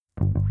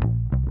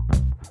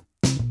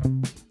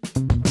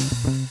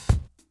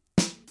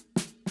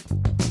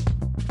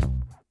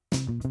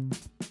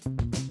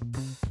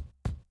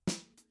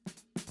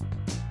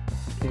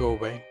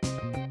Bay.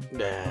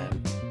 Dan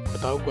gue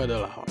tahu gue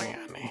adalah orang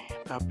yang aneh,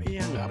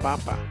 tapi ya nggak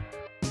apa-apa,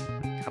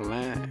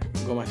 karena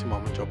gue masih mau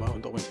mencoba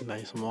untuk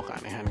mencintai semua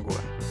keanehan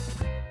gue.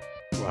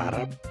 Gue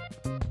harap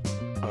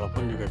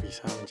walaupun juga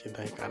bisa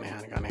mencintai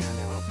keanehan-keanehan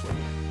yang lo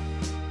punya.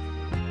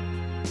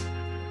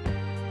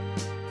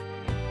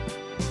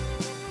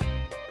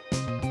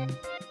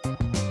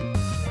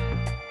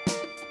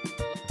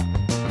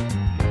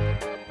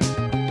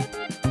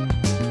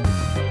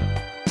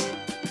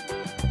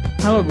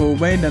 Halo, gue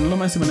Ubay dan lo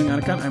masih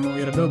mendengarkan I'm a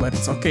Weirdo but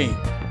it's okay.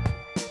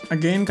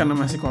 Again, karena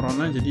masih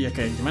corona, jadi ya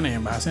kayak gimana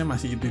ya, bahasnya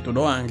masih itu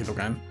doang gitu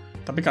kan.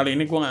 Tapi kali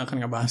ini gue gak akan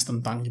ngebahas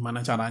tentang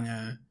gimana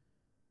caranya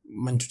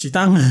mencuci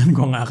tangan, gue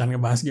gak akan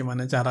ngebahas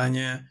gimana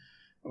caranya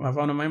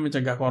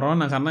mencegah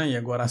corona, karena ya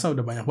gue rasa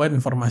udah banyak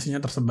banget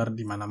informasinya tersebar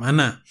di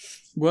mana-mana.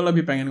 Gue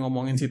lebih pengen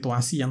ngomongin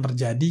situasi yang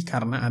terjadi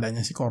karena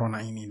adanya si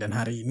corona ini. Dan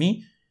hari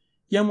ini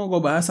yang mau gue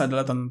bahas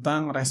adalah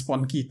tentang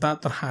respon kita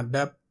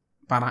terhadap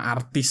para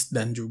artis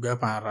dan juga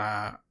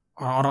para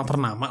orang-orang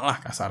ternama lah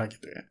kasarnya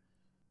gitu ya.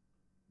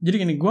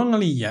 Jadi gini, gue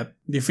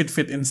ngeliat di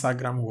feed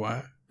Instagram gue,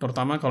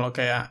 terutama kalau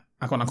kayak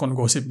akun-akun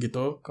gosip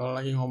gitu, kalau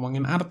lagi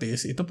ngomongin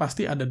artis, itu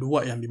pasti ada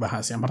dua yang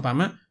dibahas. Yang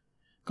pertama,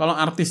 kalau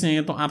artisnya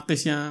itu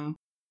artis yang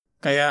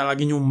kayak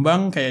lagi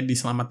nyumbang, kayak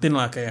diselamatin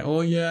lah, kayak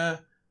oh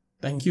iya,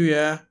 thank you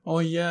ya,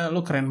 oh iya,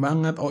 lu keren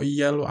banget, oh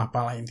iya, lu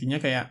apalah, intinya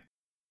kayak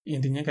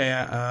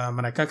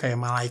mereka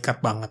kayak malaikat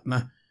banget.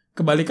 Nah,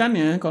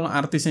 kebalikannya, kalau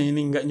artisnya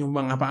ini nggak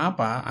nyumbang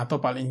apa-apa,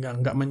 atau paling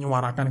nggak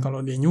menyuarakan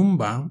kalau dia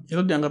nyumbang,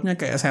 itu dianggapnya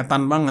kayak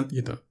setan banget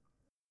gitu.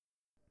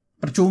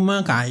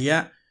 Percuma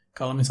kayak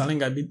kalau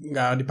misalnya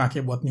nggak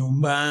dipakai buat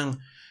nyumbang,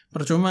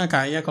 percuma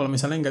kayak kalau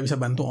misalnya nggak bisa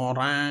bantu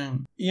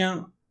orang.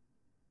 Yang,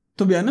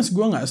 to be honest,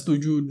 gue nggak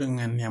setuju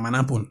dengan yang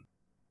manapun.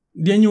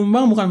 Dia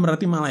nyumbang bukan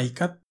berarti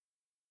malaikat,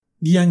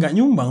 dia nggak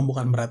nyumbang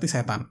bukan berarti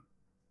setan.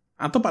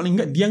 Atau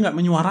paling nggak dia nggak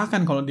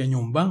menyuarakan kalau dia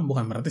nyumbang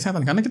bukan berarti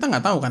setan, karena kita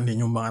nggak tahu kan dia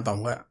nyumbang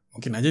atau enggak.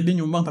 Mungkin aja dia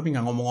nyumbang tapi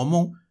nggak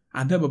ngomong-ngomong.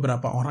 Ada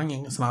beberapa orang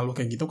yang selalu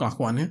kayak gitu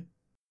kelakuannya.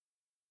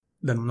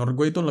 Dan menurut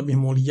gue itu lebih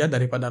mulia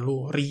daripada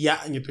lu ria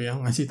gitu ya,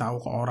 ngasih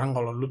tahu ke orang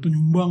kalau lu tuh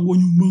nyumbang, gue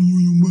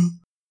nyumbang.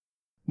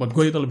 Buat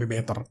gue itu lebih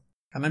better.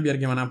 Karena biar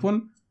gimana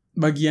pun,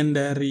 bagian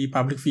dari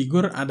public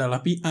figure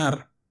adalah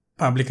PR,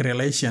 public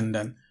relation,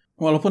 dan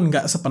walaupun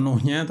nggak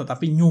sepenuhnya,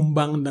 tetapi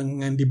nyumbang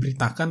dengan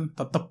diberitakan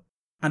tetap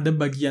ada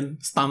bagian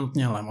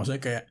stuntnya lah.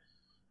 Maksudnya kayak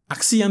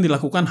aksi yang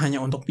dilakukan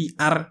hanya untuk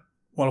PR,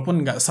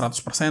 walaupun nggak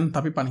 100%,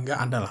 tapi paling nggak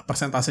ada lah.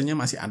 Persentasenya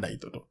masih ada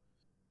itu tuh.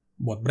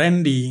 Buat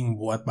branding,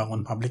 buat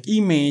bangun public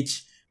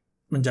image,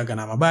 menjaga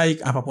nama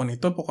baik, apapun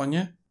itu,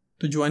 pokoknya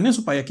tujuannya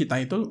supaya kita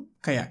itu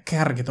kayak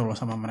care gitu loh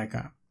sama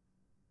mereka.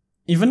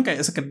 Even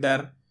kayak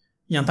sekedar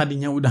yang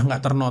tadinya udah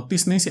nggak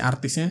ternotis nih si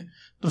artisnya,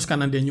 terus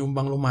karena dia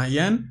nyumbang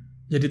lumayan,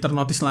 jadi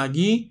ternotis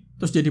lagi,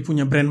 terus jadi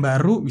punya brand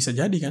baru, bisa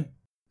jadi kan.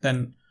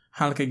 Dan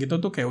hal kayak gitu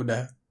tuh kayak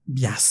udah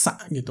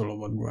biasa gitu loh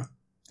buat gue.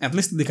 At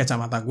least di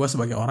kacamata gue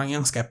sebagai orang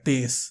yang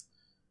skeptis.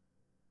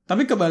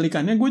 Tapi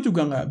kebalikannya, gue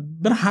juga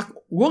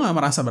gue gak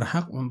merasa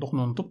berhak untuk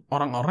nuntut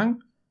orang-orang.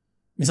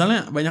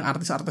 Misalnya banyak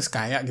artis-artis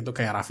kaya gitu,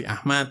 kayak Raffi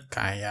Ahmad,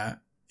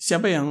 kayak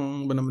siapa yang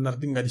benar-benar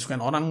gak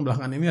disukain orang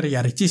belakangan ini,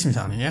 Ria Ricis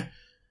misalnya ya.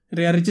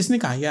 Ria Ricis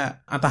nih kaya,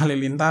 Atta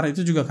Halilintar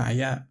itu juga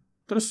kaya.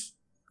 Terus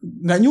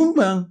gak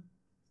nyumbang.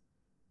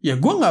 Ya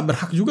gue gak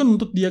berhak juga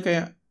nuntut dia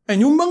kayak,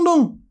 nyumbang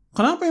dong.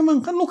 Kenapa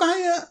emang? Kan lu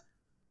kaya.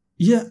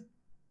 Iya,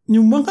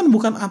 nyumbang kan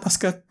bukan atas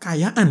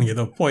kekayaan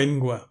gitu,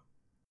 poin gue.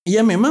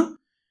 Iya memang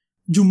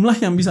jumlah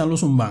yang bisa lu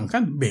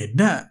sumbangkan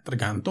beda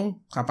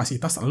tergantung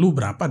kapasitas lu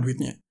berapa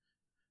duitnya.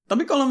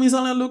 Tapi kalau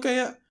misalnya lu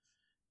kayak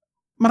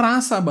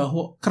merasa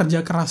bahwa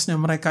kerja kerasnya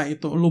mereka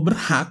itu lu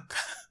berhak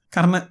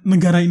karena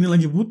negara ini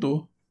lagi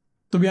butuh,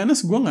 to be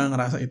honest, gue gak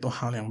ngerasa itu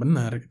hal yang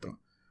benar gitu.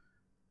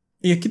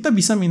 Ya kita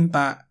bisa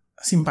minta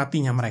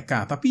simpatinya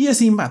mereka, tapi ya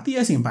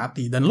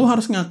simpati, dan lu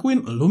harus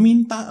ngakuin lu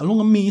minta, lu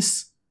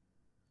ngemis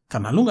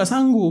karena lu gak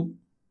sanggup.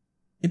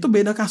 Itu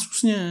beda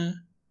kasusnya.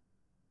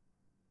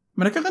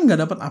 Mereka kan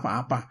gak dapat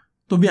apa-apa.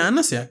 To be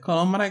honest ya,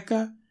 kalau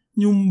mereka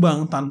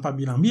nyumbang tanpa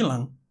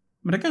bilang-bilang,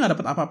 mereka gak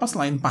dapat apa-apa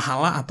selain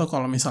pahala, atau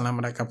kalau misalnya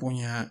mereka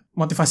punya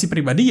motivasi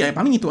pribadi, ya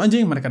paling itu aja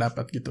yang mereka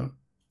dapat gitu.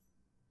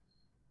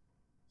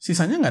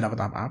 Sisanya gak dapat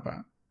apa-apa.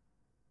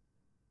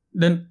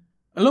 Dan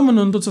lo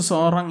menuntut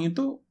seseorang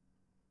itu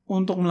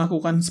untuk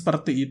melakukan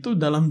seperti itu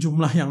dalam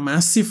jumlah yang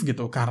masif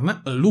gitu,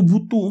 karena lo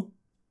butuh.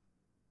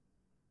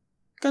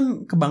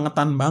 Kan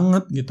kebangetan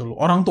banget gitu loh.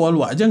 Orang tua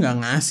lu aja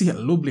gak ngasih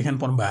lu beli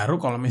handphone baru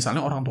kalau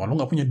misalnya orang tua lu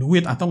gak punya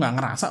duit atau gak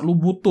ngerasa lu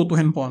butuh tuh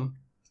handphone.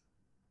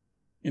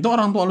 Itu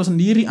orang tua lu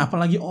sendiri,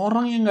 apalagi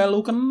orang yang gak lu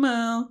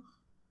kenal.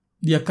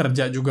 Dia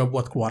kerja juga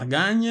buat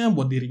keluarganya,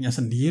 buat dirinya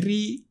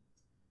sendiri.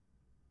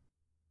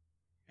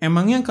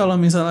 Emangnya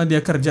kalau misalnya dia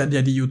kerja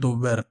jadi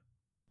YouTuber,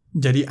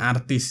 jadi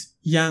artis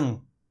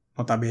yang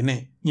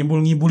notabene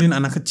ngibul-ngibulin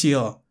anak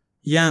kecil,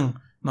 yang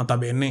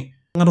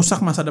notabene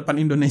ngerusak masa depan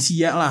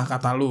Indonesia lah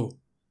kata lu.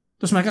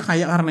 Terus mereka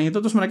kaya karena itu,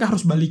 terus mereka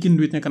harus balikin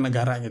duitnya ke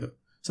negara gitu.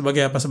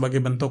 Sebagai apa?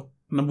 Sebagai bentuk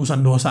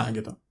penebusan dosa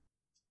gitu.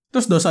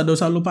 Terus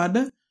dosa-dosa lu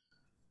pada,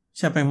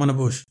 siapa yang mau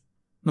nebus?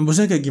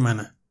 Nebusnya kayak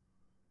gimana?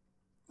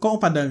 kok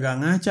pada gak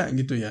ngaca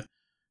gitu ya.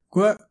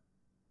 Gue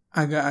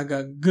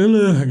agak-agak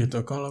geleh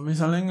gitu kalau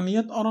misalnya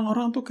ngelihat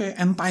orang-orang tuh kayak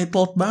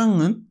entitled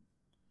banget.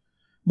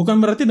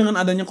 Bukan berarti dengan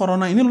adanya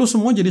corona ini lu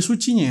semua jadi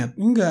suci, nyet.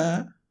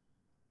 Enggak.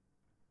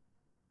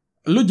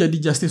 Lu jadi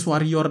justice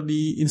warrior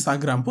di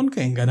Instagram pun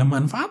kayak gak ada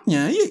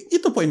manfaatnya.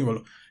 Itu poin gue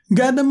lo.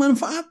 Gak ada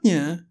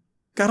manfaatnya.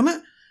 Karena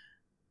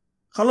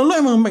kalau lu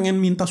emang pengen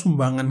minta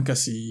sumbangan ke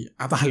si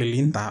Atta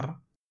Halilintar,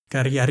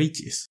 ke Ria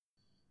Ricis,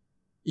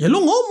 ya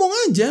lu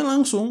ngomong aja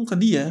langsung ke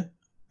dia.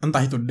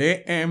 Entah itu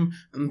DM,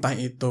 entah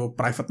itu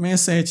private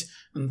message,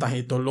 entah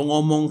itu lu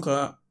ngomong ke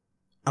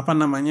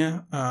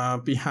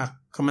pihak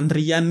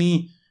kementerian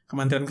nih,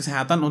 Kementerian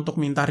Kesehatan untuk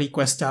minta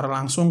request secara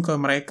langsung ke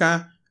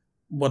mereka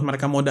buat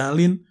mereka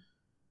modalin.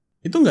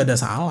 Itu nggak ada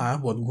salah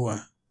buat gue.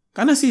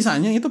 Karena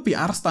sisanya itu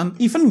PR stunt.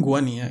 Even gue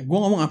nih ya, gue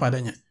ngomong apa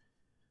adanya.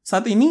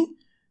 Saat ini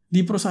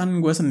di perusahaan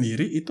gue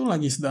sendiri itu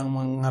lagi sedang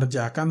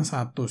mengerjakan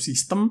satu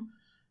sistem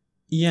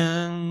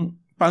yang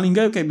paling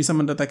nggak kayak bisa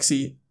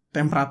mendeteksi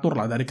temperatur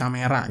lah dari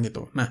kamera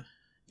gitu. Nah,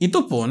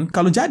 itu pun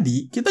kalau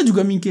jadi kita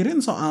juga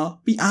mikirin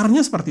soal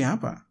PR-nya seperti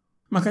apa.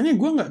 Makanya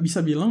gue nggak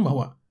bisa bilang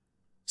bahwa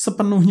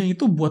sepenuhnya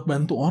itu buat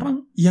bantu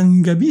orang yang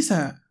nggak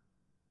bisa.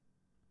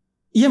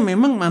 Iya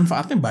memang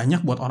manfaatnya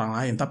banyak buat orang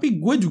lain,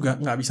 tapi gue juga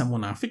nggak bisa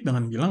munafik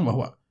dengan bilang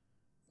bahwa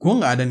gue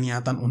nggak ada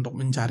niatan untuk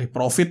mencari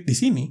profit di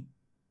sini.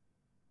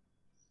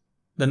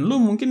 Dan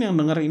lu mungkin yang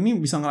denger ini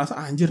bisa ngerasa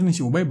anjir nih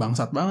si Ubay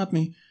bangsat banget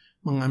nih,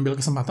 mengambil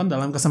kesempatan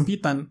dalam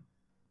kesempitan.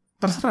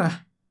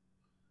 Terserah.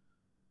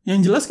 Yang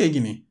jelas kayak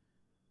gini,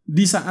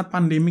 di saat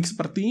pandemik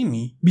seperti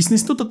ini,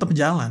 bisnis tuh tetap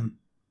jalan.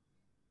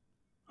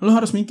 Lu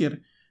harus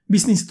mikir,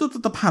 bisnis itu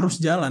tetap harus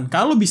jalan.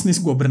 Kalau bisnis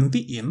gue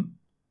berhentiin,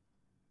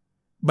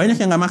 banyak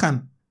yang gak makan.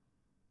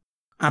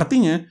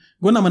 Artinya,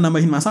 gue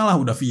nambah-nambahin masalah.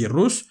 Udah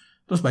virus,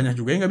 terus banyak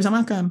juga yang gak bisa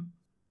makan.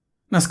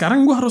 Nah,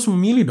 sekarang gue harus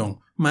memilih dong,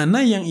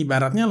 mana yang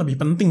ibaratnya lebih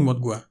penting buat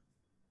gue.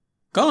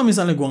 Kalau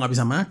misalnya gue gak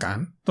bisa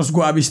makan, terus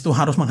gue abis itu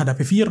harus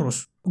menghadapi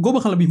virus, gue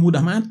bakal lebih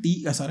mudah mati,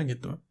 kasarnya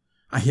gitu.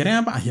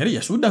 Akhirnya apa? Akhirnya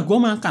ya sudah, gue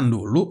makan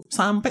dulu,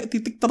 sampai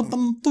titik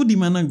tertentu di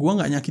mana gue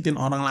gak nyakitin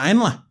orang lain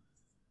lah.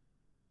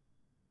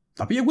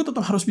 Tapi ya gue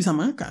tetap harus bisa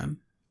makan.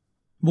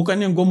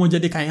 Bukannya gue mau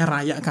jadi kaya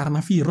raya karena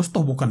virus,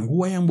 toh bukan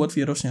gue yang buat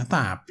virusnya.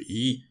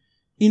 Tapi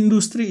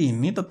industri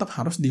ini tetap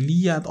harus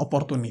dilihat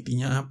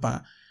opportunity-nya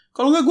apa.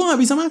 Kalau nggak gue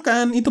nggak bisa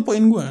makan, itu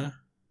poin gue.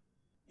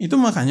 Itu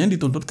makanya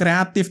dituntut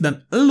kreatif.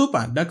 Dan lu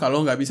pada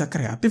kalau nggak bisa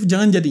kreatif,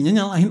 jangan jadinya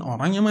nyalahin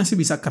orang yang masih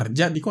bisa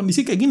kerja di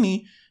kondisi kayak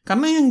gini.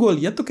 Karena yang gue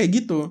lihat tuh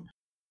kayak gitu.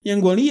 Yang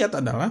gue lihat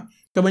adalah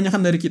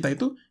kebanyakan dari kita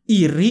itu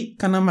iri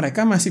karena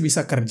mereka masih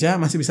bisa kerja,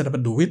 masih bisa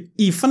dapat duit,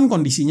 even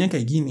kondisinya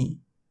kayak gini.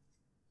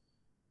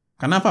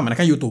 Kenapa?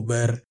 Mereka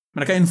YouTuber,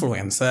 mereka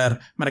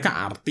influencer,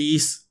 mereka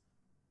artis.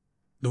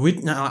 Duit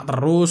nyala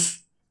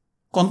terus.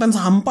 Konten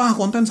sampah.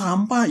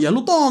 Ya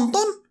lu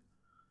tonton.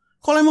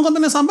 Kalau emang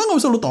kontennya sampah gak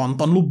usah lu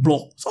tonton, lu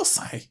blok.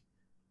 Selesai.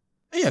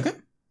 Iya kan?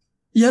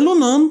 Ya lu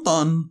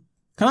nonton.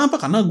 Kenapa?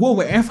 Karena gue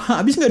WFH,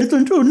 abis gak ada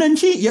tontonan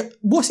sih. Ya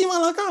bos sih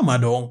malah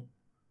kama dong.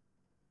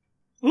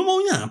 Lu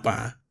maunya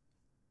apa?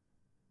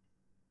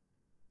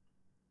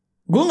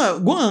 Gue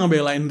gak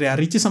ngebelain Ria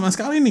Ricis sama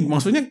sekali nih.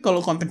 Maksudnya kalau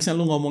konteksnya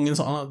lu ngomongin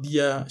soal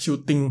dia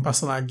syuting pas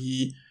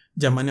lagi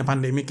zamannya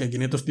pandemi kayak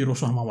gini terus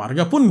dirusuh sama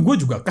warga pun gue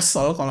juga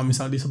kesel kalau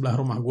misalnya di sebelah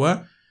rumah gue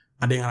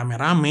ada yang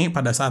rame-rame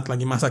pada saat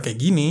lagi masa kayak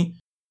gini.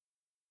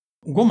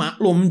 Gue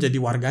maklum jadi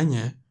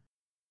warganya.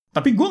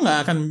 Tapi gue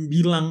gak akan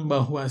bilang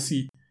bahwa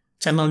si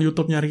channel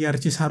YouTube-nya Ria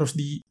Ricis harus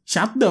di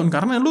shutdown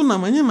karena lu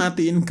namanya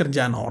matiin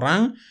kerjaan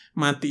orang,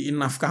 matiin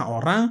nafkah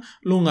orang,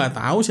 lu nggak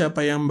tahu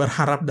siapa yang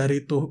berharap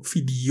dari itu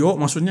video,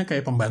 maksudnya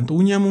kayak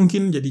pembantunya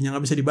mungkin jadinya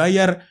nggak bisa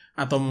dibayar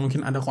atau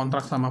mungkin ada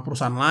kontrak sama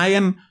perusahaan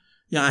lain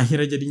yang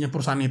akhirnya jadinya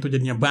perusahaan itu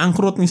jadinya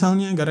bangkrut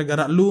misalnya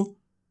gara-gara lu.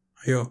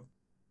 Ayo,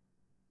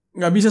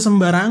 nggak bisa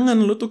sembarangan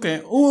lu tuh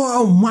kayak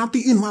wow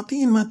matiin.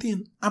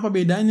 Apa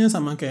bedanya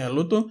sama kayak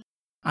lu tuh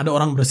ada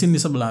orang bersin di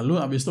sebelah lu,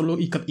 abis itu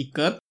lu iket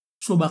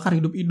terus lu bakar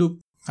hidup-hidup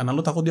karena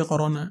lu takut dia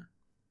corona.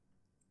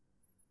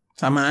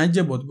 Sama aja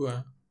buat gue.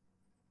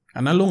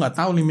 Karena lu nggak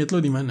tahu limit lu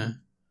di mana.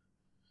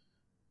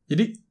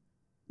 Jadi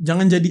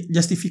jangan jadi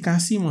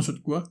justifikasi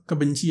maksud gue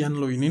kebencian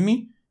lu ini nih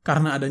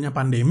karena adanya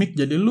pandemik.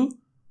 Jadi lu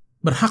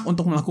berhak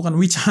untuk melakukan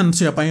witch hunt.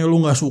 Siapa yang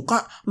lu nggak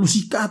suka, lu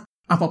sikat.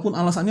 Apapun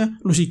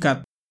alasannya, lu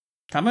sikat.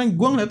 Karena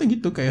gue ngeliatnya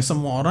gitu kayak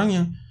semua orang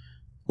yang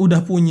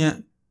udah punya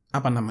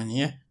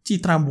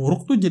citra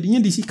buruk tuh jadinya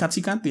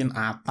disikat-sikatin.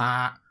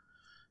 Atta,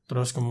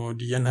 terus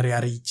kemudian Ria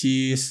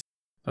Ricis,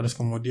 terus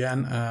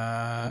kemudian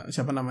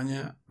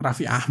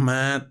Raffi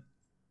Ahmad,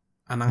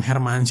 Anang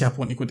Hermansyah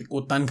pun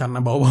ikut-ikutan karena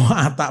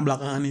bawa-bawa Atta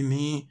belakangan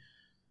ini.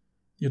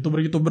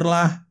 YouTuber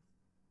lah.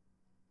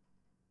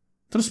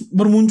 Terus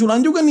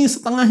bermunculan juga nih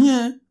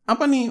setengahnya.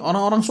 Apa nih?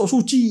 Orang-orang sok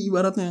suci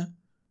ibaratnya.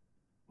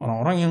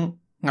 Orang-orang yang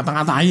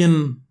ngata-ngatain.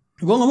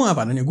 Gue ngomong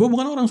apa adanya? Gue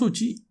bukan orang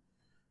suci.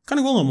 Kan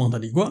gue ngomong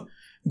tadi,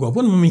 gue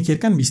pun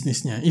memikirkan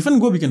bisnisnya.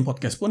 Even gue bikin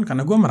podcast pun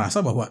karena gue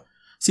merasa bahwa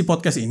si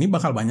podcast ini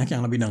bakal banyak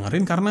yang lebih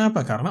dengerin. Karena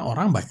apa? Karena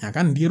orang banyak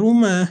kan di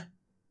rumah.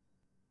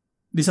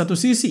 Di satu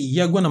sisi,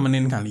 iya gue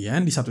nemenin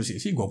kalian. Di satu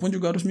sisi, gue pun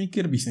juga harus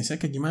mikir bisnisnya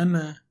kayak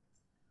gimana.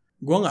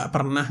 Gue gak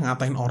pernah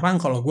ngatain orang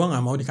kalau gue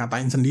gak mau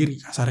dikatain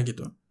sendiri, kasarnya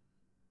gitu.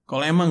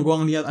 Kalau emang gue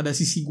ngeliat ada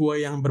sisi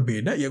gue yang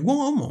berbeda, ya gue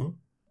ngomong.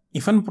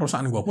 Even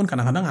perusahaan gue pun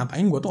kadang-kadang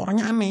ngatain gue tuh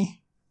orangnya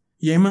aneh.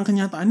 Ya emang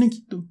kenyataannya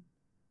gitu.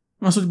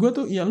 Maksud gue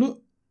tuh, ya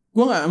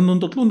gue gak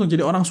menuntut lu untuk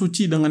jadi orang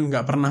suci dengan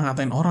gak pernah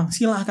ngatain orang.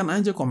 Silahkan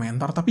aja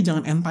komentar, tapi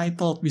jangan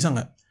entitled, bisa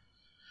gak?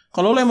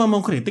 Kalau lo emang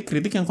mau kritik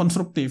yang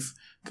konstruktif.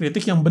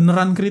 Kritik yang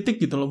beneran kritik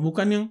gitu loh.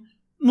 Bukan yang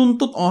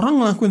nuntut orang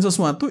ngelakuin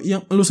sesuatu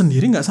yang lo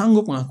sendiri gak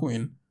sanggup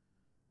ngelakuin.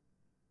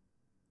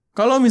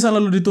 Kalau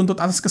misalnya lo dituntut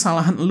atas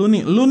kesalahan lo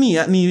nih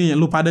ya,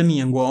 lu pada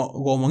nih yang gue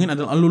omongin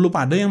adalah lu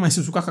pada yang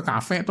masih suka ke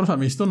kafe, terus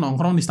habis itu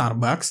nongkrong di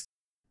Starbucks,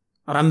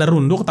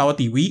 randa-rundu ketawa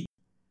tiwi,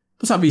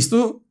 terus habis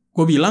itu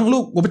gue bilang,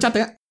 gue pecat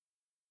ya.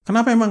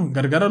 Kenapa emang?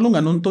 Gara-gara lu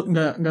gak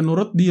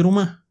nurut di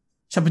rumah.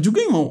 Siapa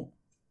juga yang mau?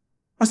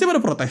 Pasti pada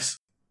protes.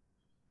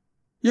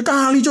 Ya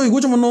kali coy,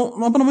 gue cuma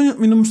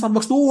minum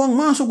Starbucks doang,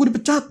 masuk gue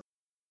dipecat.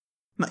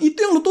 Nah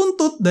itu yang lu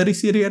tuntut dari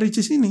si Ria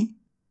Ricis ini.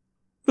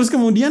 Terus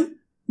kemudian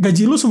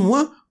gaji lu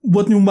semua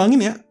buat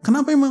nyumbangin ya.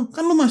 Kenapa emang?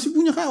 Kan lu masih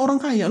punya kayak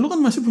orang kaya, lu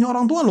kan masih punya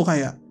orang tua lu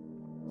kaya.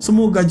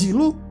 Semua gaji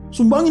lu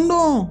sumbangin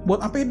dong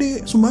buat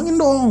APD, sumbangin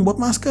dong buat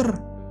masker.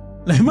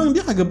 Lah emang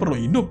dia kagak perlu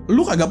hidup,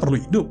 lu kagak perlu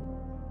hidup.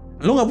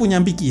 Lu gak punya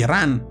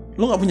pikiran,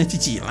 lu gak punya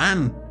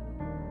cicilan.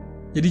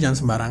 Jadi jangan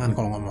sembarangan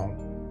kalau ngomong.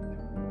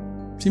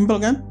 Simple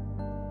kan?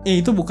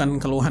 Itu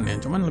bukan keluhan ya,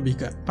 cuman lebih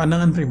ke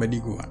pandangan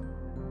pribadi gue.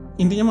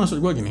 Intinya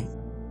maksud gue gini,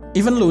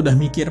 even lu udah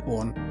mikir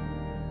pun,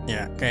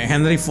 ya kayak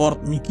Henry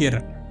Ford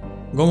mikir,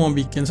 gue mau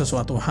bikin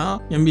sesuatu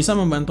hal yang bisa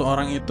membantu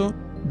orang itu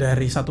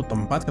dari satu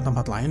tempat ke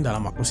tempat lain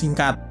dalam waktu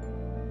singkat.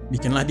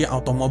 Bikinlah dia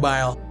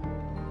automobile.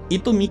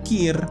 Itu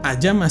mikir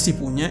aja masih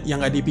punya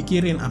yang gak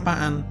dipikirin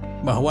apaan,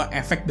 bahwa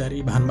efek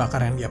dari bahan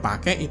bakar yang dia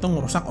pakai itu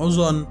ngerusak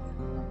ozon.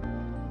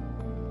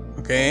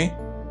 Oke?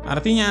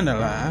 Artinya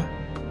adalah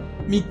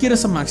mikir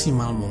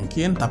semaksimal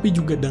mungkin, tapi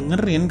juga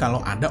dengerin kalau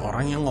ada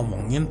orang yang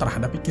ngomongin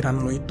terhadap pikiran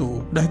lo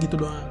itu. Udah gitu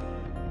doang.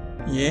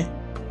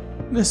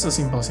 Udah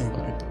sesimpel-simpel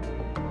itu.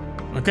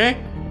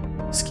 Oke?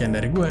 Sekian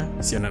dari gue.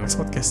 See you on the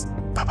next podcast.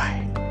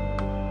 Bye-bye.